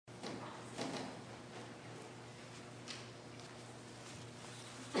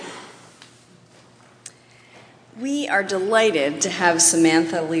We are delighted to have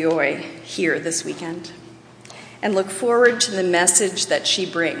Samantha Lioi here this weekend and look forward to the message that she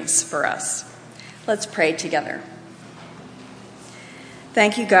brings for us. Let's pray together.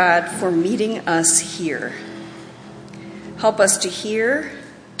 Thank you, God, for meeting us here. Help us to hear,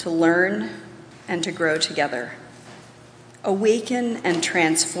 to learn, and to grow together. Awaken and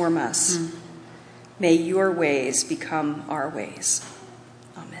transform us. May your ways become our ways.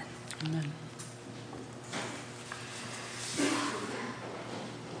 Amen. Amen.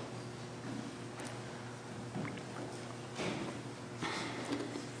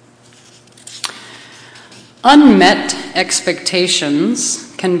 Unmet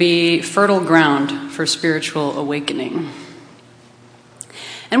expectations can be fertile ground for spiritual awakening.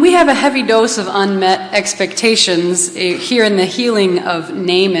 And we have a heavy dose of unmet expectations here in the healing of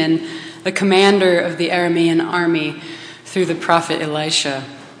Naaman, the commander of the Aramean army, through the prophet Elisha.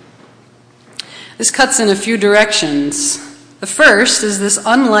 This cuts in a few directions. The first is this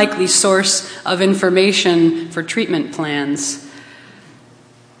unlikely source of information for treatment plans.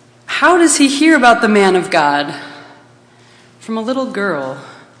 How does he hear about the man of God? From a little girl,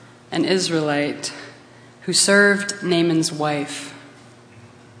 an Israelite, who served Naaman's wife.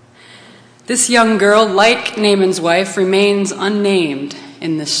 This young girl, like Naaman's wife, remains unnamed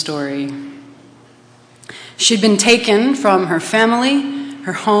in this story. She'd been taken from her family,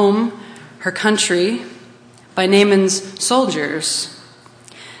 her home, her country, by Naaman's soldiers.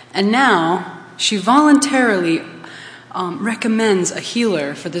 And now she voluntarily recommends a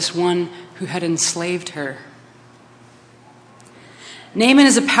healer for this one who had enslaved her. Naaman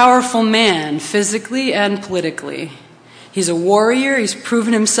is a powerful man, physically and politically. He's a warrior, he's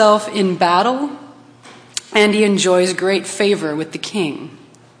proven himself in battle, and he enjoys great favor with the king.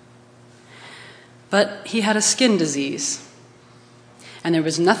 But he had a skin disease, and there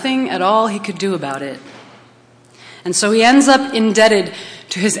was nothing at all he could do about it. And so he ends up indebted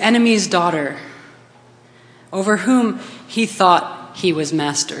to his enemy's daughter, over whom he thought he was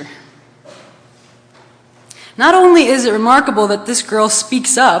master. Not only is it remarkable that this girl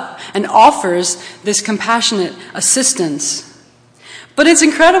speaks up and offers this compassionate assistance, but it's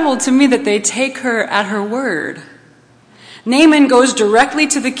incredible to me that they take her at her word. Naaman goes directly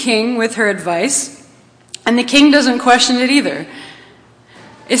to the king with her advice, and the king doesn't question it either.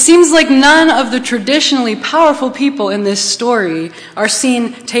 It seems like none of the traditionally powerful people in this story are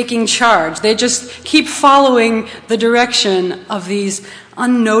seen taking charge. They just keep following the direction of these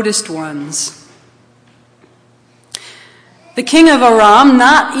unnoticed ones. The king of Aram,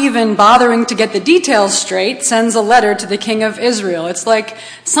 not even bothering to get the details straight, sends a letter to the king of Israel. It's like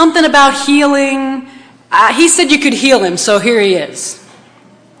something about healing. He said you could heal him, so here he is.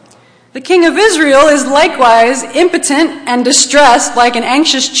 The king of Israel is likewise impotent and distressed like an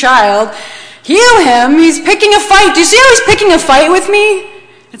anxious child. Heal him, he's picking a fight. Do you see how he's picking a fight with me?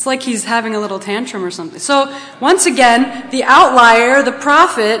 It's like he's having a little tantrum or something. So once again, the outlier, the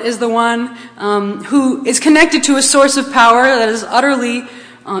prophet, is the one who is connected to a source of power that is utterly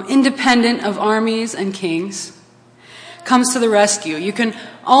independent of armies and kings, comes to the rescue. You can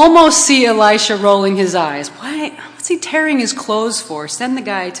almost see Elisha rolling his eyes. What's he tearing his clothes for? Send the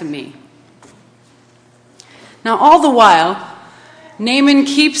guy to me. Now, all the while, Naaman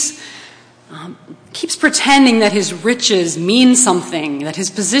keeps pretending that his riches mean something, that his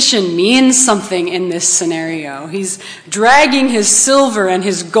position means something in this scenario. He's dragging his silver and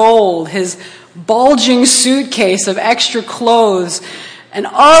his gold, his bulging suitcase of extra clothes, and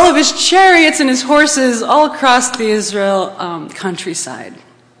all of his chariots and his horses all across the Israel countryside.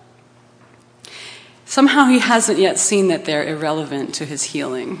 Somehow he hasn't yet seen that they're irrelevant to his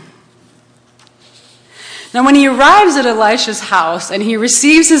healing. Now, when he arrives at Elisha's house and he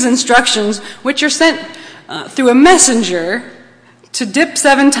receives his instructions, which are sent through a messenger to dip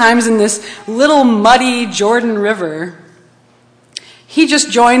 7 times in this little muddy Jordan River, he just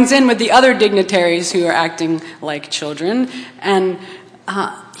joins in with the other dignitaries who are acting like children. And,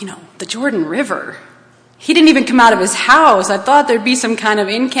 the Jordan River, he didn't even come out of his house. I thought there'd be some kind of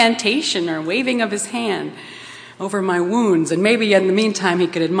incantation or waving of his hand over my wounds. And maybe in the meantime he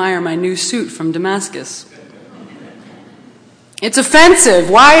could admire my new suit from Damascus. It's offensive.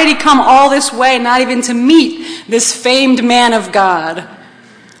 Why did he come all this way, not even to meet this famed man of God?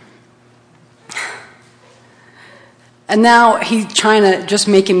 And now he's trying to just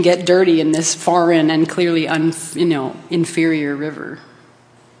make him get dirty in this foreign and clearly inferior river.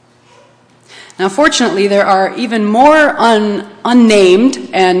 Now, fortunately, there are even more unnamed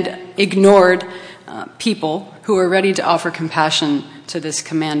and ignored people who are ready to offer compassion to this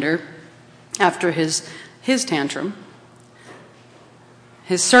commander after his tantrum.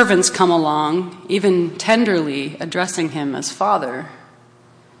 his servants come along, even tenderly addressing him as Father.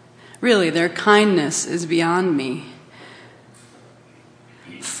 Really, their kindness is beyond me.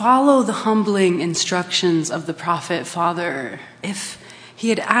 Follow the humbling instructions of the prophet, Father. If he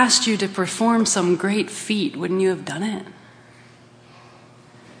had asked you to perform some great feat, wouldn't you have done it?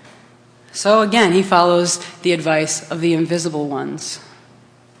 So again, he follows the advice of the invisible ones.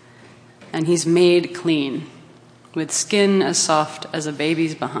 And he's made clean, with skin as soft as a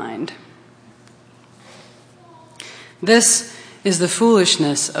baby's behind. This is the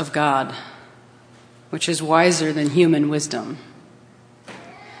foolishness of God, which is wiser than human wisdom.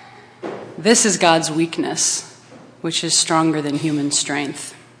 This is God's weakness, which is stronger than human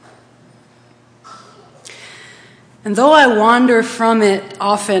strength. And though I wander from it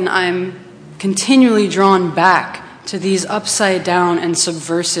often, I'm continually drawn back to these upside down and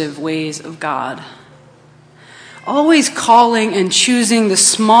subversive ways of God. Always calling and choosing the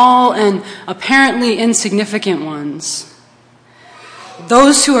small and apparently insignificant ones.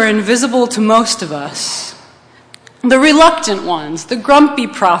 Those who are invisible to most of us. The reluctant ones, the grumpy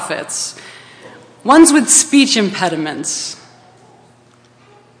prophets, ones with speech impediments.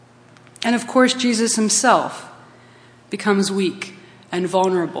 And of course, Jesus himself becomes weak and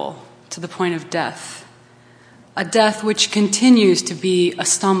vulnerable to the point of death. A death which continues to be a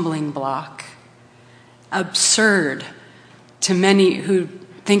stumbling block, absurd to many who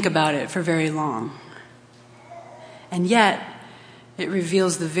think about it for very long. And yet, it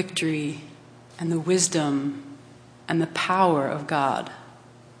reveals the victory and the wisdom and the power of God.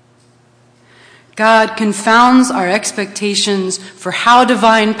 God confounds our expectations for how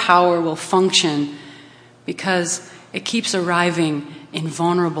divine power will function because it keeps arriving in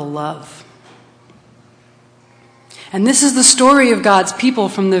vulnerable love. And this is the story of God's people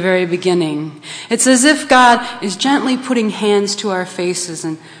from the very beginning. It's as if God is gently putting hands to our faces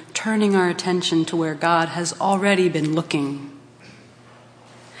and turning our attention to where God has already been looking.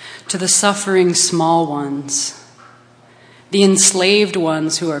 To the suffering small ones, the enslaved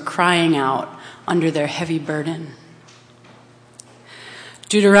ones who are crying out under their heavy burden.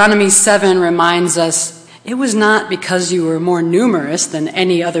 Deuteronomy 7 reminds us, it was not because you were more numerous than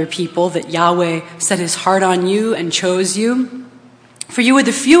any other people that Yahweh set his heart on you and chose you, for you were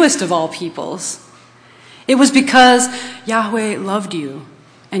the fewest of all peoples. It was because Yahweh loved you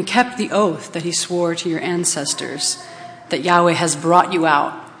and kept the oath that he swore to your ancestors, that Yahweh has brought you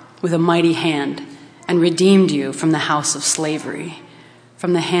out with a mighty hand and redeemed you from the house of slavery,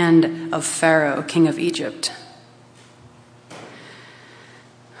 from the hand of Pharaoh, king of Egypt.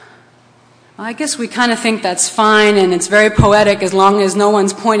 I guess we kind of think that's fine and it's very poetic as long as no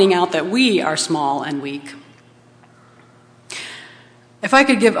one's pointing out that we are small and weak. If I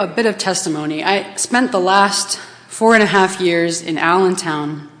could give a bit of testimony, I spent the last 4.5 years in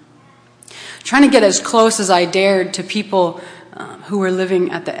Allentown trying to get as close as I dared to people who were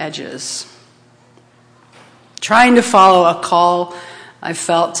living at the edges. Trying to follow a call I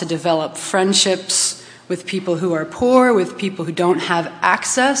felt to develop friendships with people who are poor, with people who don't have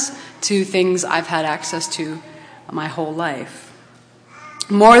access to things I've had access to my whole life.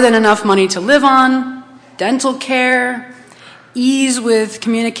 More than enough money to live on, dental care, ease with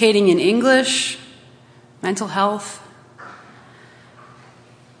communicating in English, mental health.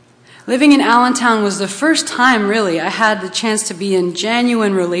 Living in Allentown was the first time, really, I had the chance to be in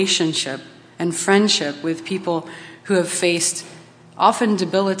genuine relationship and friendship with people who have faced often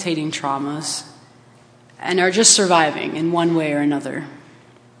debilitating traumas and are just surviving in one way or another.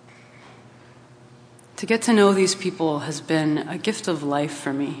 To get to know these people has been a gift of life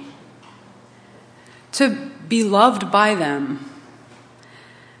for me. To be loved by them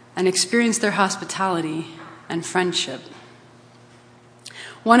and experience their hospitality and friendship.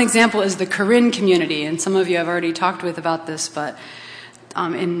 One example is the Korean community, and some of you I've already talked with about this, but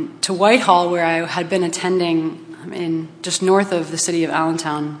to Whitehall, where I had been attending in just north of the city of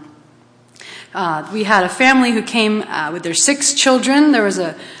Allentown, we had a family who came with their 6 children. There was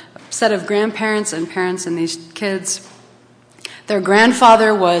a set of grandparents and parents and these kids. Their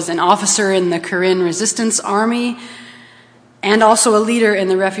grandfather was an officer in the Korean Resistance Army and also a leader in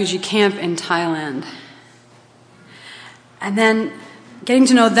the refugee camp in Thailand. And then getting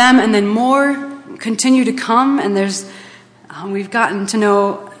to know them, and then more continue to come, and we've gotten to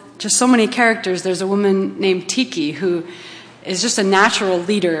know just so many characters. There's a woman named Tiki who is just a natural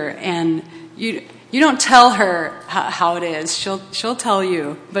leader, and you don't tell her how it is. She'll tell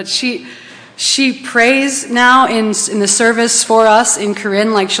you. But she prays now in the service for us in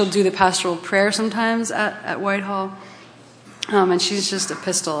Korean, like she'll do the pastoral prayer sometimes at Whitehall. And she's just a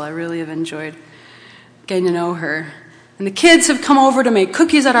pistol. I really have enjoyed getting to know her. And the kids have come over to make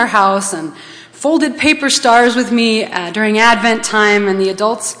cookies at our house and folded paper stars with me during Advent time, and the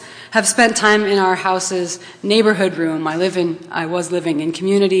adults have spent time in our house's neighborhood room. I was living in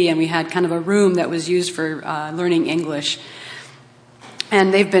community, and we had kind of a room that was used for learning English.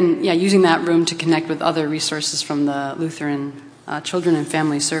 And they've been using that room to connect with other resources from the Lutheran Children and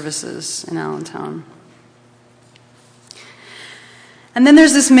Family Services in Allentown. And then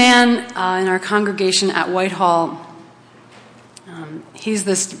there's this man in our congregation at Whitehall. He's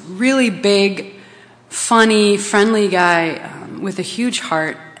this really big, funny, friendly guy with a huge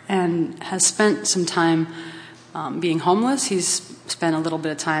heart, and has spent some time being homeless. He's spent a little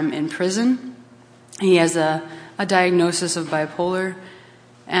bit of time in prison. He has a diagnosis of bipolar,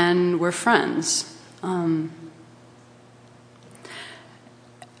 and we're friends. I'm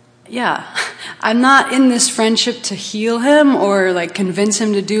not in this friendship to heal him or like convince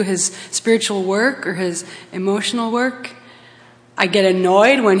him to do his spiritual work or his emotional work. I get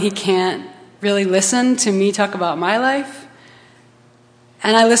annoyed when he can't really listen to me talk about my life.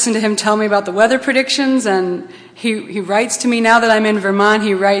 And I listen to him tell me about the weather predictions, and he writes to me now that I'm in Vermont.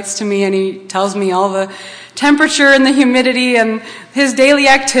 He writes to me and he tells me all the temperature and the humidity and his daily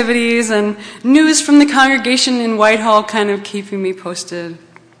activities and news from the congregation in Whitehall, kind of keeping me posted.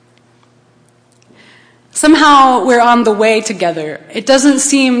 Somehow we're on the way together. It doesn't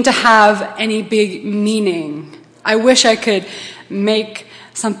seem to have any big meaning. I wish I could make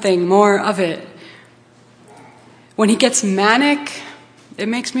something more of it. When he gets manic, it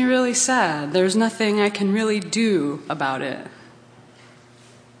makes me really sad. There's nothing I can really do about it.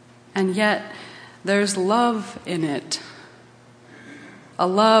 And yet, there's love in it. A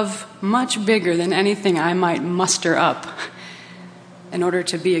love much bigger than anything I might muster up in order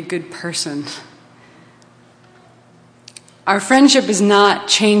to be a good person. Our friendship is not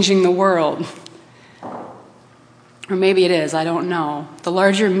changing the world. Or maybe it is, I don't know. The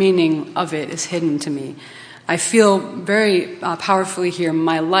larger meaning of it is hidden to me. I feel very powerfully here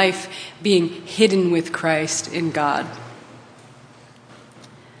my life being hidden with Christ in God.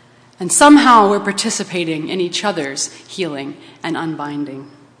 And somehow we're participating in each other's healing and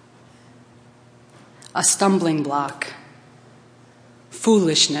unbinding. A stumbling block,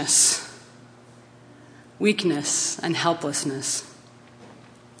 foolishness, weakness, and helplessness.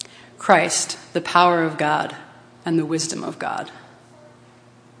 Christ, the power of God and the wisdom of God.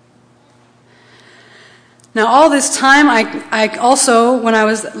 Now, all this time, I also, when I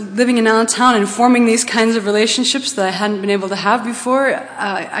was living in Allentown and forming these kinds of relationships that I hadn't been able to have before,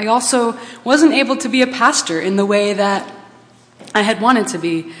 I also wasn't able to be a pastor in the way that I had wanted to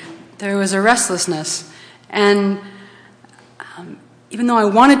be. There was a restlessness. And even though I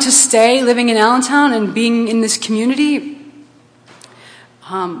wanted to stay living in Allentown and being in this community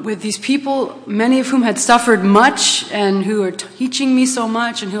with these people, many of whom had suffered much and who are teaching me so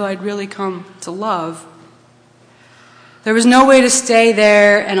much and who I'd really come to love, there was no way to stay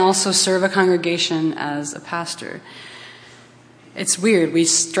there and also serve a congregation as a pastor. It's weird. We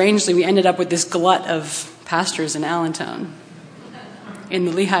ended up with this glut of pastors in Allentown, in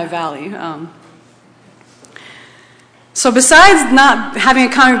the Lehigh Valley. So besides not having a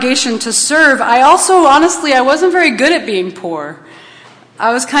congregation to serve, I wasn't very good at being poor.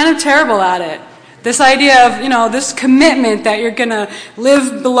 I was kind of terrible at it. This idea of, this commitment that you're going to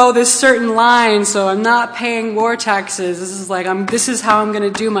live below this certain line, so I'm not paying war taxes. This is how I'm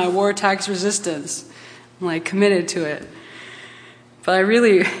going to do my war tax resistance. I'm committed to it. But I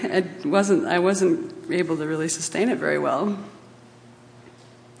wasn't able to really sustain it very well.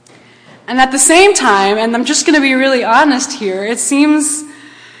 And at the same time, and I'm just going to be really honest here,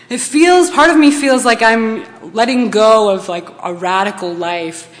 part of me feels like I'm letting go of a radical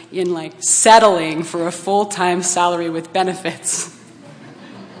life in settling for a full-time salary with benefits.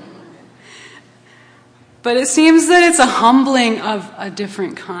 But it seems that it's a humbling of a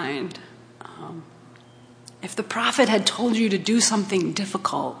different kind. If the prophet had told you to do something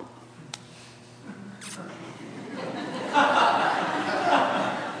difficult,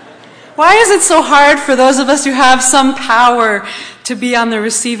 why is it so hard for those of us who have some power to be on the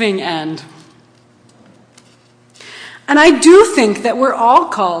receiving end? And I do think that we're all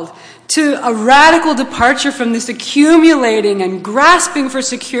called to a radical departure from this accumulating and grasping for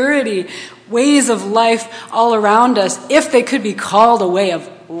security ways of life all around us, if they could be called a way of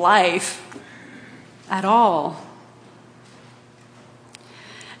life at all.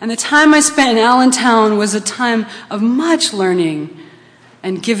 And the time I spent in Allentown was a time of much learning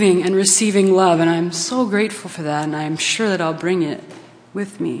and giving and receiving love, and I'm so grateful for that, and I'm sure that I'll bring it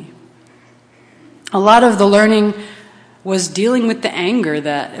with me. A lot of the learning was dealing with the anger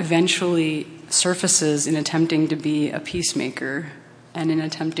that eventually surfaces in attempting to be a peacemaker and in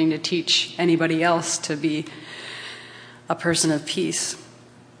attempting to teach anybody else to be a person of peace.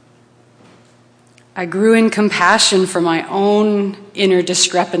 I grew in compassion for my own inner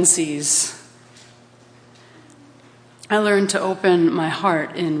discrepancies. I learned to open my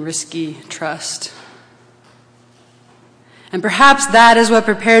heart in risky trust. And perhaps that is what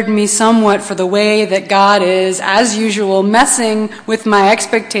prepared me somewhat for the way that God is, as usual, messing with my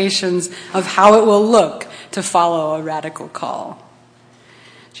expectations of how it will look to follow a radical call.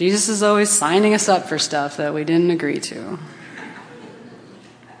 Jesus is always signing us up for stuff that we didn't agree to.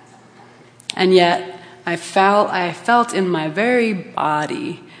 And yet, I felt in my very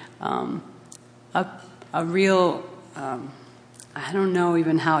body a real, I don't know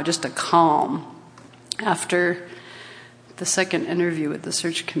even how, just a calm after the second interview with the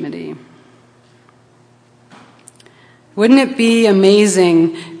search committee. Wouldn't it be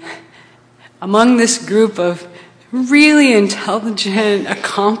amazing among this group of really intelligent,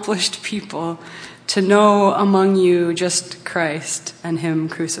 accomplished people to know among you just Christ and Him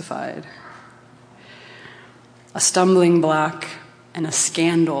crucified? A stumbling block and a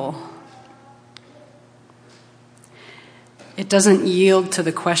scandal. It doesn't yield to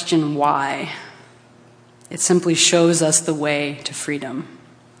the question why. It simply shows us the way to freedom.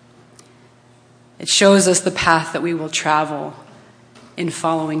 It shows us the path that we will travel in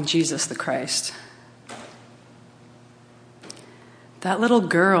following Jesus the Christ. That little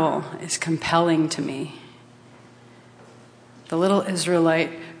girl is compelling to me. The little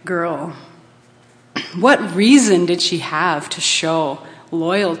Israelite girl. What reason did she have to show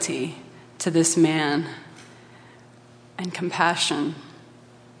loyalty to this man and compassion?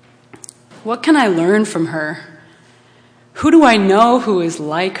 What can I learn from her? Who do I know who is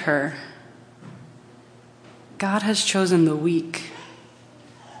like her? God has chosen the weak,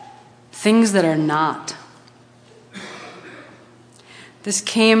 things that are not. This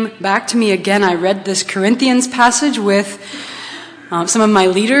came back to me again. I read this Corinthians passage with some of my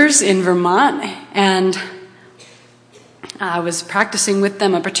leaders in Vermont, and I was practicing with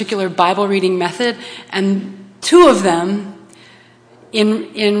them a particular Bible reading method, and two of them,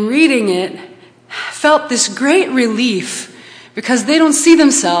 in reading it, felt this great relief because they don't see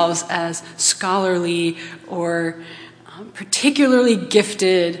themselves as scholarly or particularly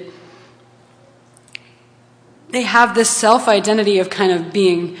gifted. They have this self-identity of kind of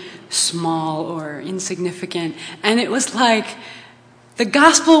being small or insignificant, and it was like the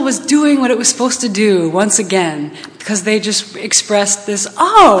gospel was doing what it was supposed to do once again, because they just expressed this,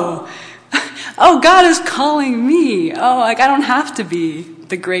 oh, God is calling me. Oh, like I don't have to be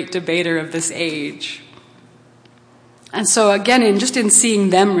the great debater of this age. And so again, in seeing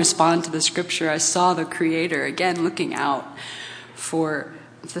them respond to the scripture, I saw the Creator again looking out for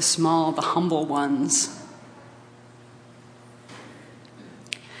the small, the humble ones.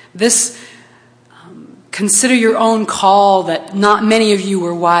 This consider your own call, that not many of you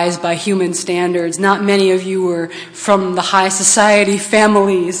were wise by human standards. Not many of you were from the high society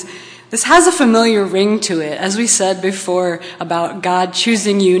families. This has a familiar ring to it, as we said before, about God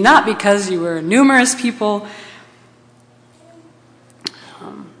choosing you, not because you were numerous people.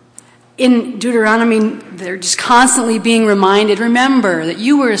 In Deuteronomy, they're just constantly being reminded, remember that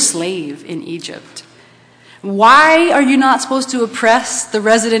you were a slave in Egypt. Why are you not supposed to oppress the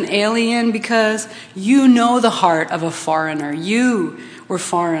resident alien? Because you know the heart of a foreigner. You were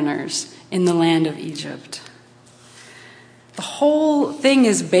foreigners in the land of Egypt. The whole thing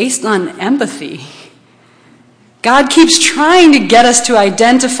is based on empathy. God keeps trying to get us to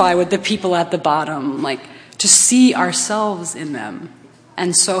identify with the people at the bottom, like to see ourselves in them,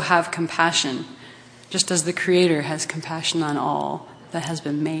 and so have compassion, just as the Creator has compassion on all that has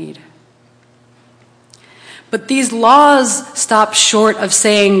been made. But these laws stop short of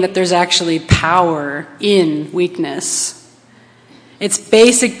saying that there's actually power in weakness. It's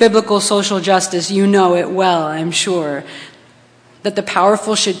basic biblical social justice, you know it well, I'm sure, that the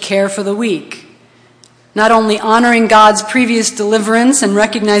powerful should care for the weak. Not only honoring God's previous deliverance and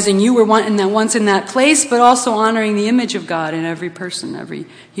recognizing you were once in that place, but also honoring the image of God in every person, every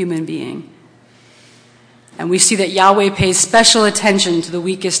human being. And we see that Yahweh pays special attention to the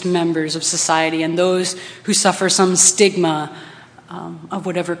weakest members of society and those who suffer some stigma of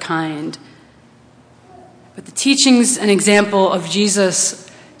whatever kind. But the teachings and example of Jesus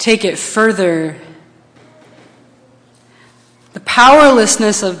take it further. The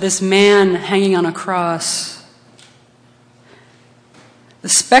powerlessness of this man hanging on a cross, the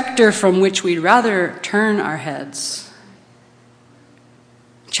specter from which we'd rather turn our heads,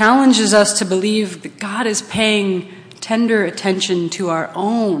 challenges us to believe that God is paying tender attention to our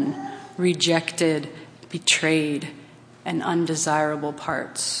own rejected, betrayed, and undesirable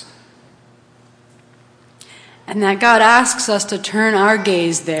parts. And that God asks us to turn our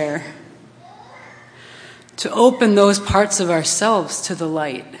gaze there, to open those parts of ourselves to the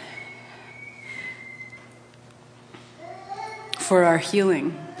light for our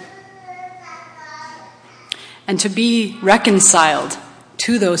healing, and to be reconciled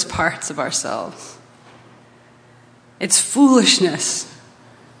to those parts of ourselves. It's foolishness.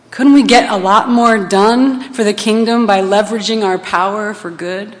 Couldn't we get a lot more done for the kingdom by leveraging our power for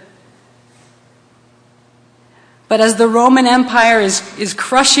good? But as the Roman Empire is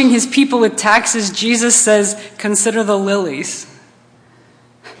crushing his people with taxes, Jesus says, consider the lilies.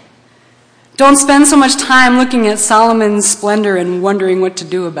 Don't spend so much time looking at Solomon's splendor and wondering what to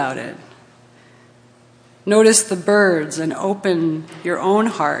do about it. Notice the birds and open your own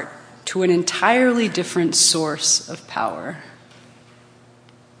heart to an entirely different source of power.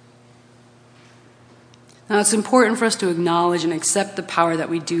 Now, it's important for us to acknowledge and accept the power that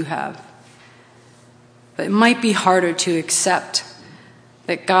we do have. But it might be harder to accept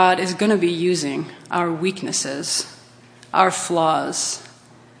that God is going to be using our weaknesses, our flaws,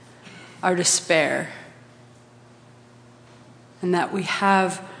 our despair, and that we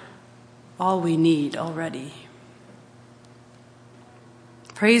have all we need already.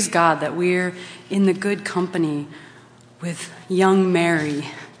 Praise God that we're in the good company with young Mary,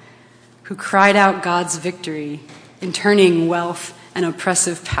 who cried out God's victory in turning wealth and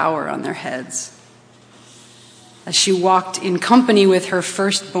oppressive power on their heads, as she walked in company with her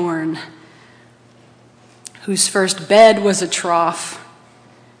firstborn, whose first bed was a trough,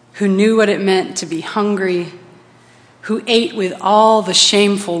 who knew what it meant to be hungry, who ate with all the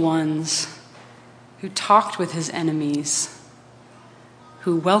shameful ones, who talked with his enemies,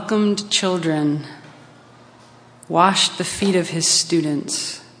 who welcomed children, washed the feet of his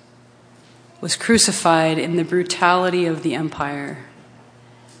students, was crucified in the brutality of the empire,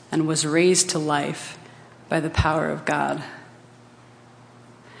 and was raised to life by the power of God.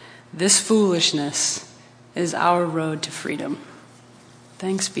 This foolishness is our road to freedom.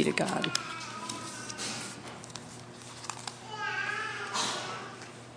 Thanks be to God.